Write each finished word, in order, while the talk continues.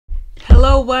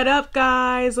Hello, what up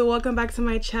guys? Welcome back to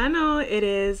my channel. It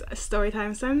is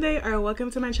Storytime Sunday, or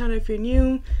welcome to my channel if you're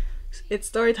new. It's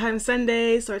Storytime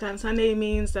Sunday. Storytime Sunday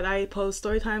means that I post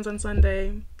story times on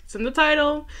Sunday. It's in the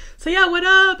title. So yeah, what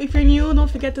up? If you're new, don't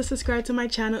forget to subscribe to my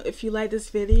channel if you like this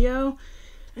video.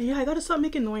 And yeah, I gotta stop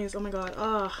making noise. Oh my god.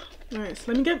 Alright,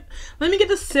 so let me get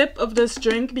the sip of this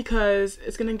drink because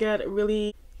it's gonna get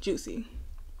really juicy.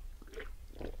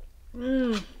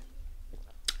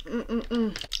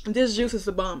 This juice is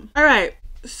the bomb. Alright,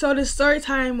 so the story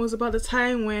time was about the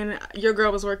time when your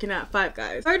girl was working at Five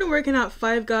Guys. I started working at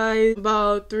Five Guys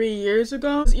about 3 years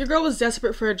ago. Your girl was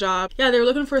desperate for a job. Yeah, they were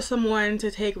looking for someone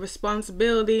to take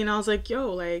responsibility, and I was like,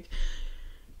 yo, like,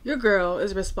 your girl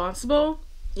is responsible.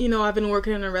 You know, I've been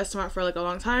working in a restaurant for like a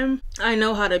long time. I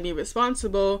know how to be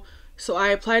responsible. So I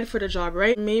applied for the job,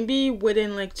 right? Maybe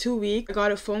within like 2 weeks, I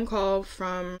got a phone call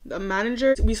from the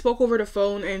manager. We spoke over the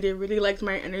phone and they really liked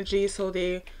my energy, so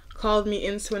they called me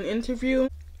into an interview.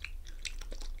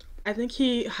 I think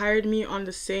he hired me on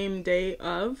the same day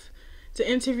of the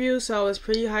interview, so I was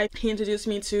pretty hyped. He introduced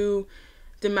me to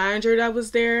the manager that was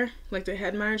there, like the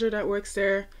head manager that works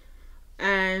there,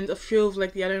 and a few of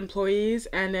like the other employees,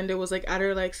 and then there was like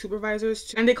other like supervisors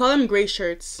too. And they call them gray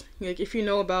shirts. Like if you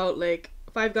know about like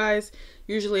Five Guys,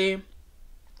 usually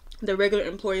the regular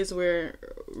employees wear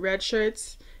red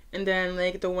shirts, and then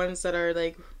like the ones that are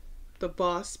like the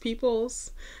boss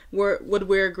peoples would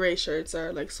wear gray shirts,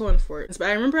 or like so on forth. But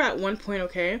I remember at one point,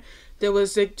 okay, there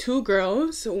was like 2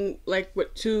 girls like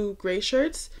with 2 gray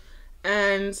shirts,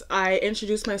 and I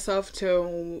introduced myself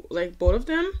to like both of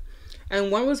them,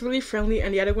 and one was really friendly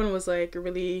and the other one was like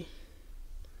really.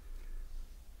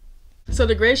 So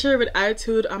the gray shirt with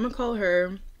attitude, I'm gonna call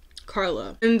her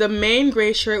Carla. And the main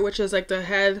gray shirt, which is like the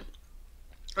head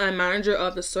manager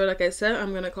of the store, like I said,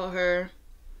 I'm gonna call her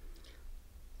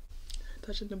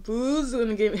touching the booze.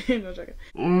 Gonna give no joking.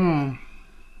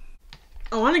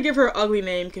 I want to give her an ugly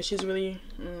name because she's really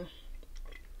I'm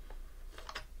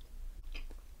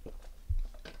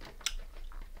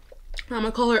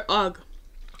gonna call her Ugg.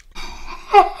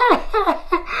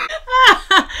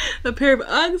 The pair of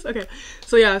Uggs. Okay,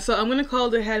 so yeah, so I'm gonna call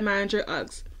the head manager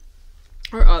Uggs,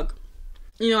 or Ugg.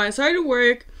 You know, I started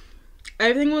work,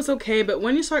 everything was okay, but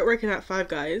when you start working at Five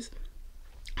Guys,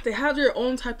 they have their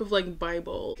own type of like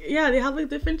Bible. Yeah, they have like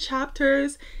different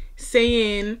chapters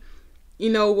saying, you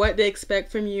know, what they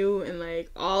expect from you and like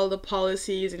all the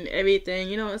policies and everything.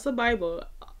 You know, it's a Bible.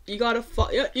 You gotta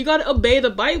obey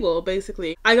the Bible,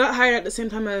 basically. I got hired at the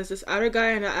same time as this other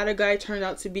guy, and the other guy turned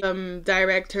out to be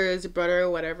director's brother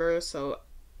or whatever, so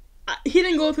he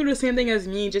didn't go through the same thing as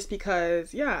me, just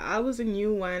because, yeah, I was a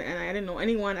new one and I didn't know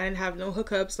anyone. I didn't have no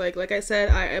hookups. Like I said,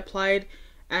 I applied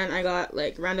and I got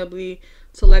like randomly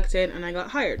selected and I got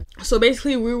hired. So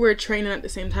basically we were training at the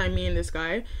same time, me and this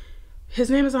guy. His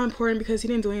name is not important because he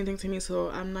didn't do anything to me, so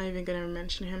I'm not even gonna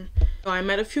mention him. So I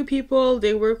met a few people,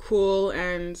 they were cool,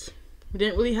 and we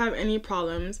didn't really have any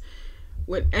problems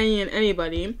with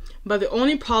anybody. But the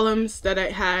only problems that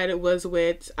I had was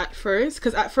with at first,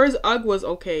 because at first Ugg was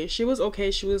okay. She was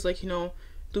okay. She was like, you know,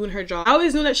 doing her job. I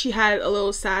always knew that she had a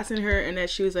little sass in her and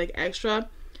that she was like extra,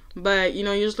 but you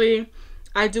know, usually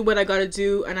I do what I gotta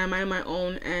do and I mind my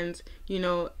own, and you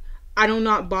know, I do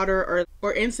not bother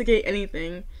or instigate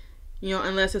anything, you know,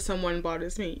 unless if someone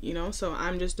bothers me, you know, so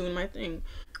I'm just doing my thing.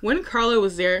 When Carla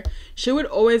was there, she would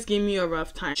always give me a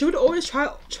rough time. She would always try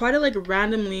to like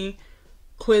randomly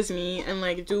quiz me and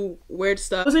like do weird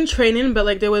stuff. I was in training, but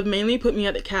like they would mainly put me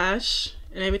at the cash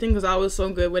and everything because I was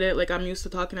so good with it. Like I'm used to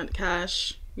talking at the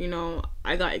cash, you know.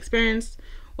 I got experience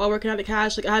while working at the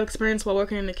cash. Like I have experience while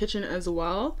working in the kitchen as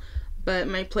well, but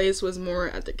my place was more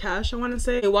at the cash, I want to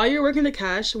say. While you're working the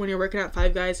cash, when you're working at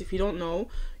Five Guys, if you don't know,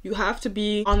 you have to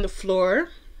be on the floor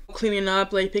cleaning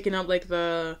up, like picking up like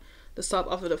the stuff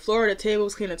off of the floor, the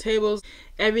tables, clean the tables,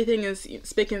 everything is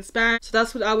spick and span. So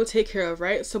that's what I would take care of,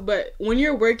 right? So but when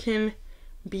you're working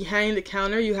behind the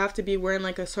counter, you have to be wearing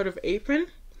like a sort of apron,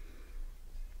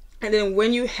 and then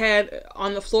when you head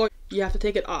on the floor, you have to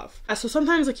take it off. So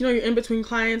sometimes, like, you know, you're in between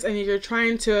clients and you're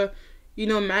trying to, you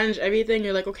know, manage everything.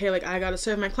 You're like, okay, like I gotta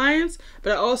serve my clients,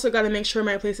 but I also gotta make sure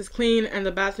my place is clean and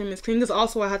the bathroom is clean, because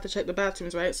also I have to check the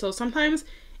bathrooms, right? So sometimes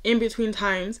in between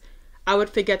times I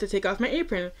would forget to take off my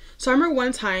apron. So I remember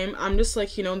one time, I'm just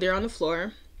like, you know, there on the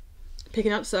floor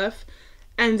picking up stuff,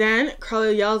 and then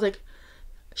Carla yells like,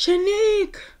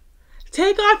 Shanique,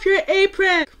 take off your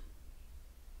apron.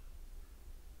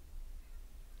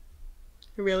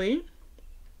 Really?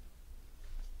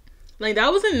 Like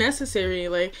that wasn't necessary.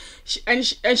 Like she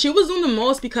was doing the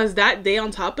most, because that day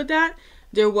on top of that,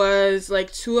 there was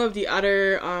like 2 of the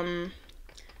other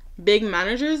big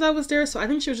managers that was there, so I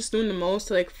think she was just doing the most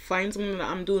to like find something that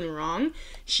I'm doing wrong.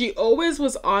 She always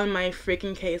was on my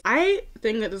freaking case. I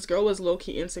think that this girl was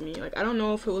low-key into me. Like, I don't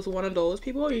know if it was one of those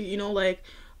people, you know, like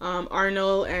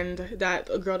Arnold and that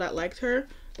a girl that liked her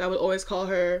that would always call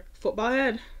her football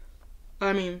head.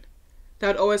 I mean, that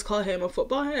would always call him a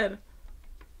football head.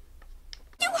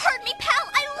 You heard me, pal.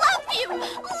 I love you.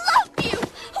 Love you.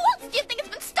 Who else do you think has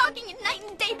been stalking you night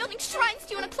and day, building shrines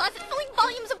to you in a closet, filling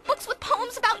volumes of books with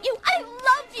poems about you? I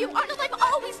love you, Arnold. I've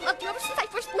always loved you ever since I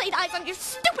first laid eyes on your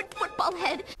stupid football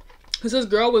head. Because this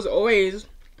girl was always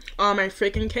on my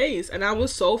freaking case, and I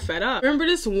was so fed up. I remember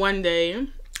this one day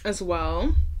as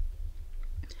well.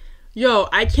 Yo,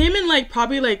 I came in like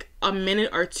probably like a minute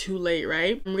or two late,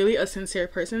 right? I'm really a sincere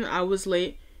person. I was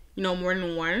late, you know, more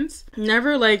than once.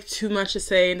 Never like too much to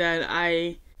say that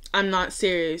I'm not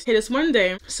serious. Hey, this one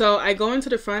day, so I go into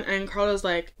the front and Carla's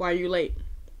like, why are you late?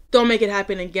 Don't make it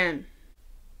happen again.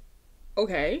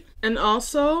 Okay. And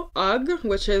also, Ugg,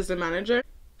 which is the manager,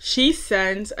 she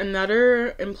sent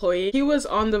another employee. He was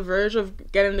on the verge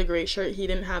of getting the gray shirt. He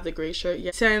didn't have the gray shirt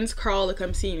yet. Sends Carl to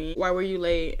come see me. Why were you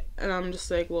late? And I'm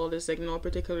just like, well, there's like no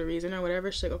particular reason or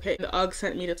whatever. She's like, okay. The UGG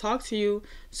sent me to talk to you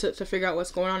to figure out what's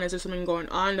going on. Is there something going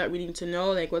on that we need to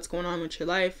know? Like, what's going on with your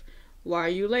life? Why are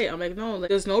you late? I'm like, no, like,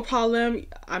 there's no problem.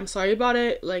 I'm sorry about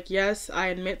it. Like, yes, I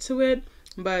admit to it,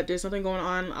 but there's nothing going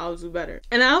on. I'll do better.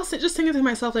 And I was just thinking to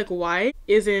myself, like, why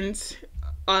isn't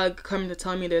Ugg coming to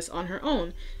tell me this on her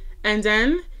own? And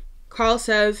then Carl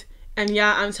says, and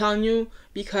yeah, I'm telling you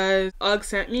because Ugg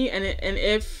sent me, and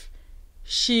if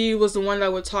she was the one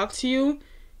that would talk to you,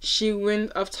 she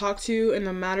wouldn't have talked to you in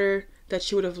the manner that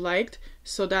she would have liked.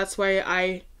 So that's why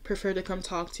I prefer to come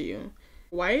talk to you.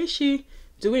 Why is she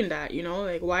doing that, you know?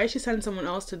 Like, why is she sending someone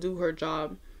else to do her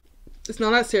job? It's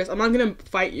not that serious. I'm not gonna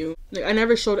fight you. Like, I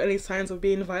never showed any signs of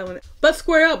being violent. But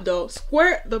square up, though.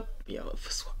 Square the... Yo,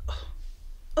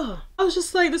 I was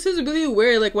just like, this is really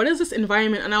weird. Like, what is this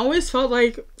environment? And I always felt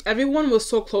like everyone was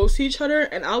so close to each other,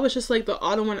 and I was just like the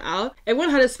odd one out. Everyone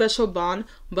had a special bond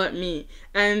but me.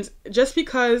 And just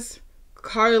because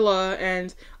Carla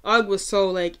and Ugg was so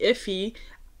like iffy,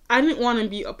 I didn't want to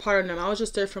be a part of them. I was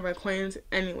just there for my coins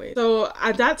anyway. So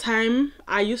at that time,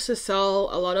 I used to sell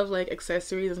a lot of like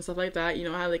accessories and stuff like that. You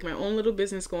know, I had like my own little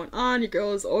business going on. Your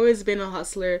girl has always been a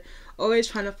hustler, always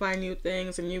trying to find new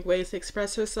things and new ways to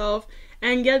express herself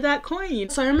and get that coin.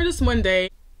 So I remember this one day,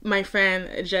 my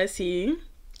friend Jessie,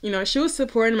 you know, she was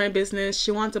supporting my business.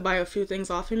 She wanted to buy a few things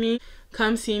off of me.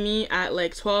 Come see me at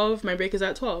like 12. My break is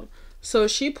at 12. So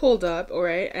she pulled up,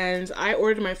 alright, and I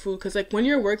ordered my food because like when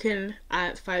you're working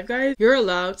at Five Guys, you're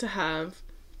allowed to have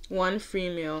one free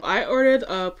meal. I ordered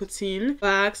a poutine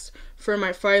box for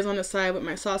my fries on the side with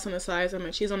my sauce on the side and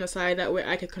my cheese on the side. That way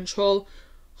I could control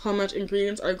how much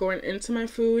ingredients are going into my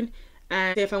food,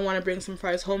 and if I want to bring some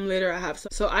fries home later, I have some.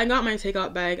 So I got my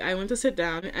takeout bag. I went to sit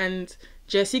down and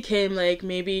Jessie came like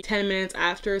maybe 10 minutes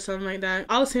after or something like that.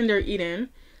 I was sitting there eating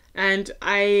and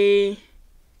I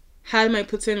had my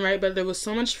poutine, right, but there was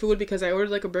so much food because I ordered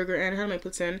like a burger and had my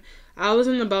poutine. I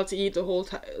wasn't about to eat the whole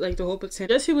poutine.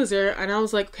 Jessie was there and I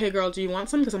was like, okay girl, do you want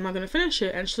some? Because I'm not gonna finish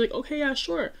it. And she's like, okay, yeah,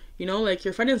 sure. You know, like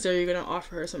your friend is there, you're gonna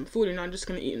offer her some food, you're not just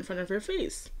gonna eat in front of her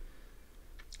face.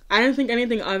 I didn't think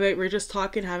anything of it. We're just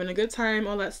talking, having a good time,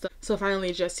 all that stuff. So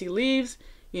finally Jessie leaves.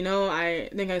 You know, I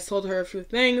think I sold her a few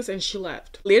things and she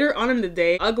left. Later on in the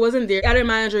day, Ugg wasn't there. The other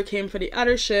manager came for the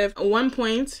other shift. At one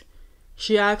point,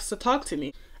 she asked to talk to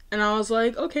me. And I was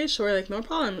like, okay, sure, like, no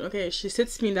problem. Okay, she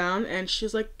sits me down and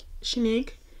she's like,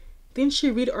 Shanique, didn't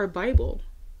you read our Bible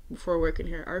before working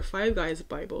here? Our Five Guys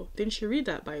Bible. Didn't you read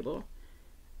that Bible?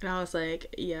 And I was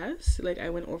like, yes. Like, I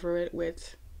went over it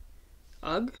with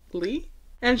Ugg Lee.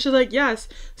 And she's like, yes.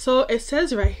 So it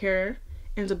says right here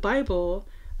in the Bible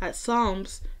at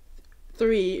Psalms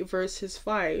 3 verses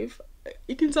 5.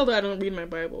 You can tell that I don't read my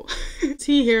Bible.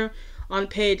 See here on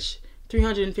page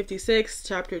 356,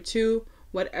 chapter 2,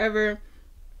 whatever,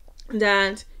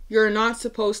 that you're not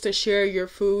supposed to share your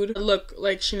food. Look,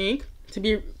 like Shanique, to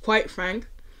be quite frank,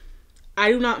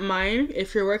 I do not mind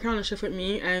if you're working on a shift with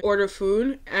me and order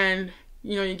food and,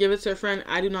 you know, you give it to a friend.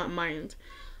 I do not mind.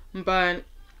 But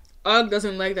Ugg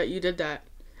doesn't like that you did that.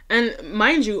 And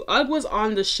mind you, Ugg was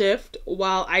on the shift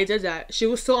while I did that. She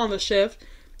was still on the shift.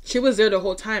 She was there the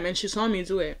whole time and she saw me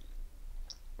do it.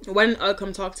 Why didn't Ugg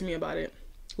come talk to me about it?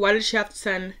 Why did she have to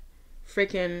send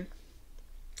freaking,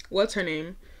 what's her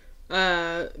name?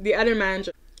 The other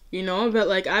manager, you know? But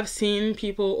like, I've seen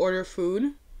people order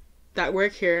food that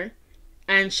work here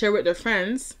and share with their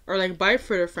friends or like buy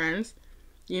for their friends,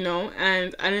 you know?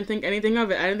 And I didn't think anything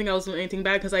of it. I didn't think I was doing anything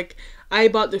bad because like I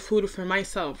bought the food for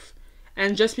myself.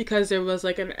 and just because there was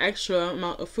like an extra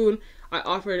amount of food, I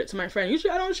offered it to my friend.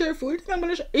 Usually I don't share food.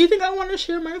 You think I want to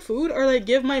share my food or like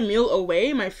give my meal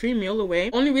away, my free meal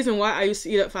away? Only reason why I used to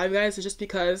eat at Five Guys is just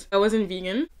because I wasn't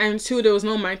vegan, and 2, there was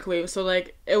no microwave, so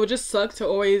like it would just suck to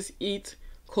always eat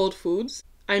cold foods.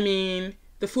 I mean,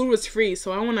 the food was free,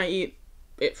 so I want to eat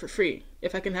it for free.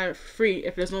 If I can have it for free,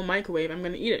 if there's no microwave, I'm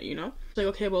gonna eat it, you know? Like,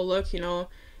 okay, well look, you know,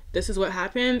 this is what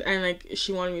happened, and like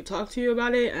she wanted me to talk to you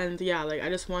about it, and yeah, like I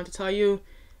just wanted to tell you,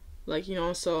 like, you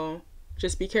know, so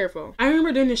just be careful. I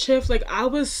remember during the shift, like I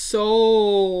was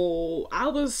so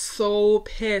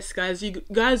pissed, guys. You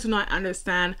guys do not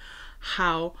understand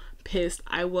how pissed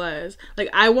I was. Like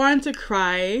I wanted to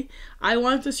cry, I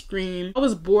wanted to scream, I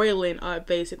was boiling up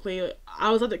basically. I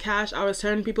was at the cash, I was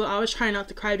telling people, I was trying not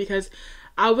to cry because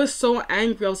I was so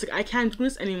angry. I was like, I can't do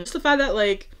this anymore. Just the fact that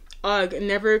like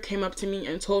never came up to me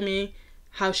and told me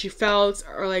how she felt,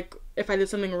 or like if I did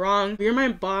something wrong. You're my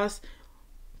boss,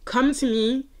 come to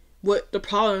me with the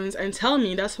problems and tell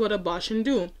me. That's what a boss should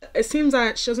do. It seems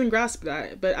that she doesn't grasp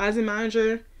that, but as a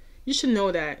manager, you should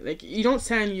know that. Like, you don't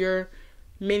send your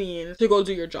minions to go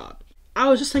do your job. I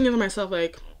was just thinking to myself,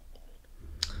 like,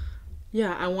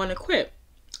 yeah, I want to quit.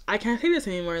 I can't take this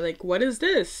anymore. Like, what is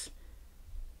this?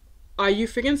 Are you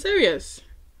freaking serious?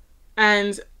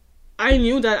 And I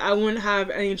knew that I wouldn't have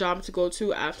any job to go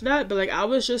to after that, but like I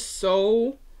was just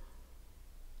so,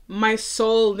 my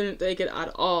soul didn't take it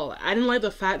at all. I didn't like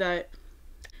the fact that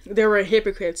there were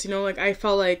hypocrites, you know, like I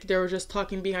felt like they were just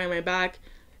talking behind my back.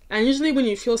 And usually when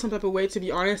you feel some type of way, to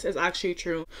be honest, it's actually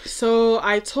true. So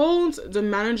I told the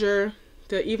manager,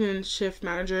 the evening shift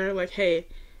manager, like, hey,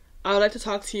 I would like to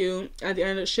talk to you at the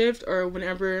end of the shift or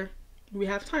whenever we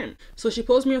have time. So she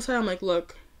pulls me aside. I'm like,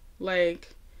 look,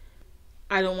 like,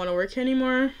 I don't want to work here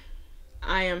anymore.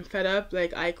 I am fed up.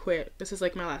 Like, I quit. This is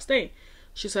like my last day.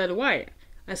 She said, why?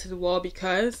 I said, well,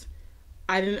 because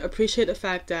I didn't appreciate the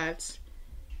fact that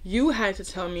you had to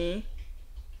tell me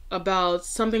about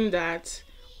something that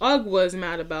Og was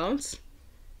mad about.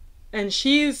 And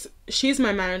she's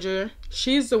my manager.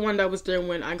 She's the one that was there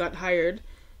when I got hired.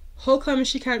 How come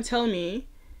she can't tell me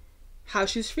how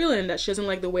she's feeling, that she doesn't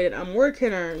like the way that I'm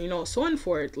working, or, you know, so on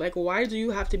for it? Like, why do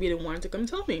you have to be the one to come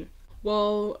tell me?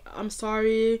 Well, I'm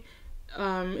sorry.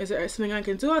 Is there something I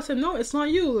can do? I said, no, it's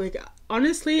not you. Like,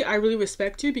 honestly, I really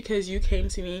respect you because you came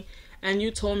to me and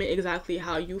you told me exactly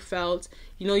how you felt.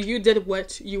 You know, you did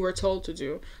what you were told to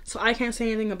do. So I can't say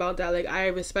anything about that. Like, I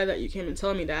respect that you came and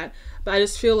told me that. But I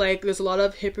just feel like there's a lot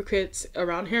of hypocrites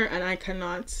around here and I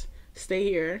cannot stay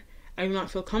here. I do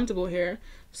not feel comfortable here.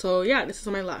 So yeah, this is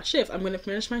my last shift. I'm going to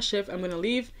finish my shift. I'm going to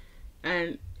leave.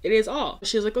 And it is all.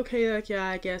 She's like, okay, like, yeah,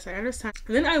 I guess I understand.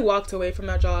 And then I walked away from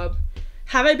that job.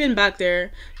 Have I been back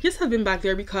there? Yes, I've been back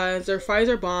there because their fries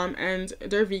are bomb and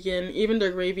they're vegan. Even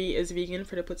their gravy is vegan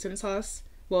for the poutine sauce.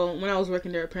 Well, when I was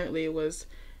working there, apparently it was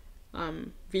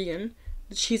vegan.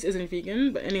 The cheese isn't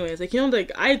vegan. But anyways, like, you know,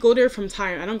 like, I go there from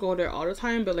time. I don't go there all the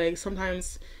time, but like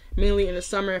sometimes, mainly in the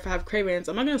summer, if I have cravings,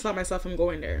 I'm not going to stop myself from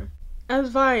going there.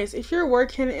 Advice: if you're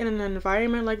working in an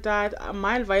environment like that,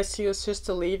 my advice to you is just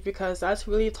to leave, because that's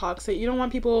really toxic. You don't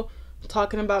want people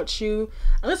talking about you,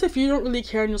 unless if you don't really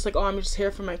care and just like, oh, I'm just here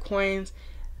for my coins.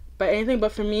 But anything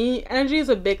but for me, energy is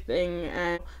a big thing,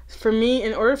 and for me,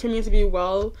 in order for me to be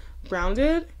well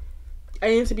grounded,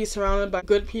 I need to be surrounded by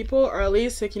good people, or at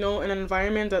least, like, you know, in an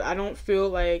environment that I don't feel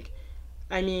like,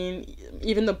 I mean,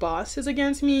 even the boss is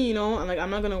against me, you know. And like,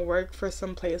 I'm not gonna work for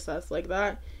some place that's like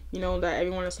that, you know, that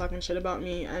everyone is talking shit about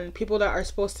me, and people that are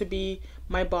supposed to be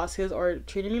my bosses are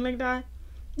treating me like that.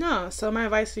 No. So my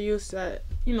advice to you is that,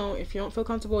 you know, if you don't feel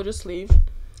comfortable, just leave.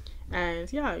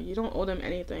 And yeah, you don't owe them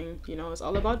anything, you know, it's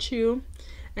all about you.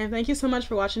 And thank you so much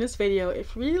for watching this video.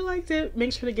 If you really liked it,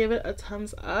 make sure to give it a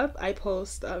thumbs up. I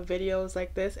post videos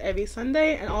like this every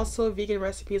Sunday, and also vegan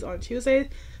recipes on Tuesdays,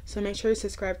 so make sure to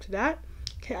subscribe to that.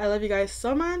 Okay, I love you guys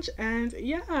so much, and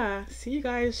yeah, see you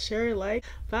guys, share, like,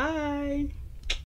 bye.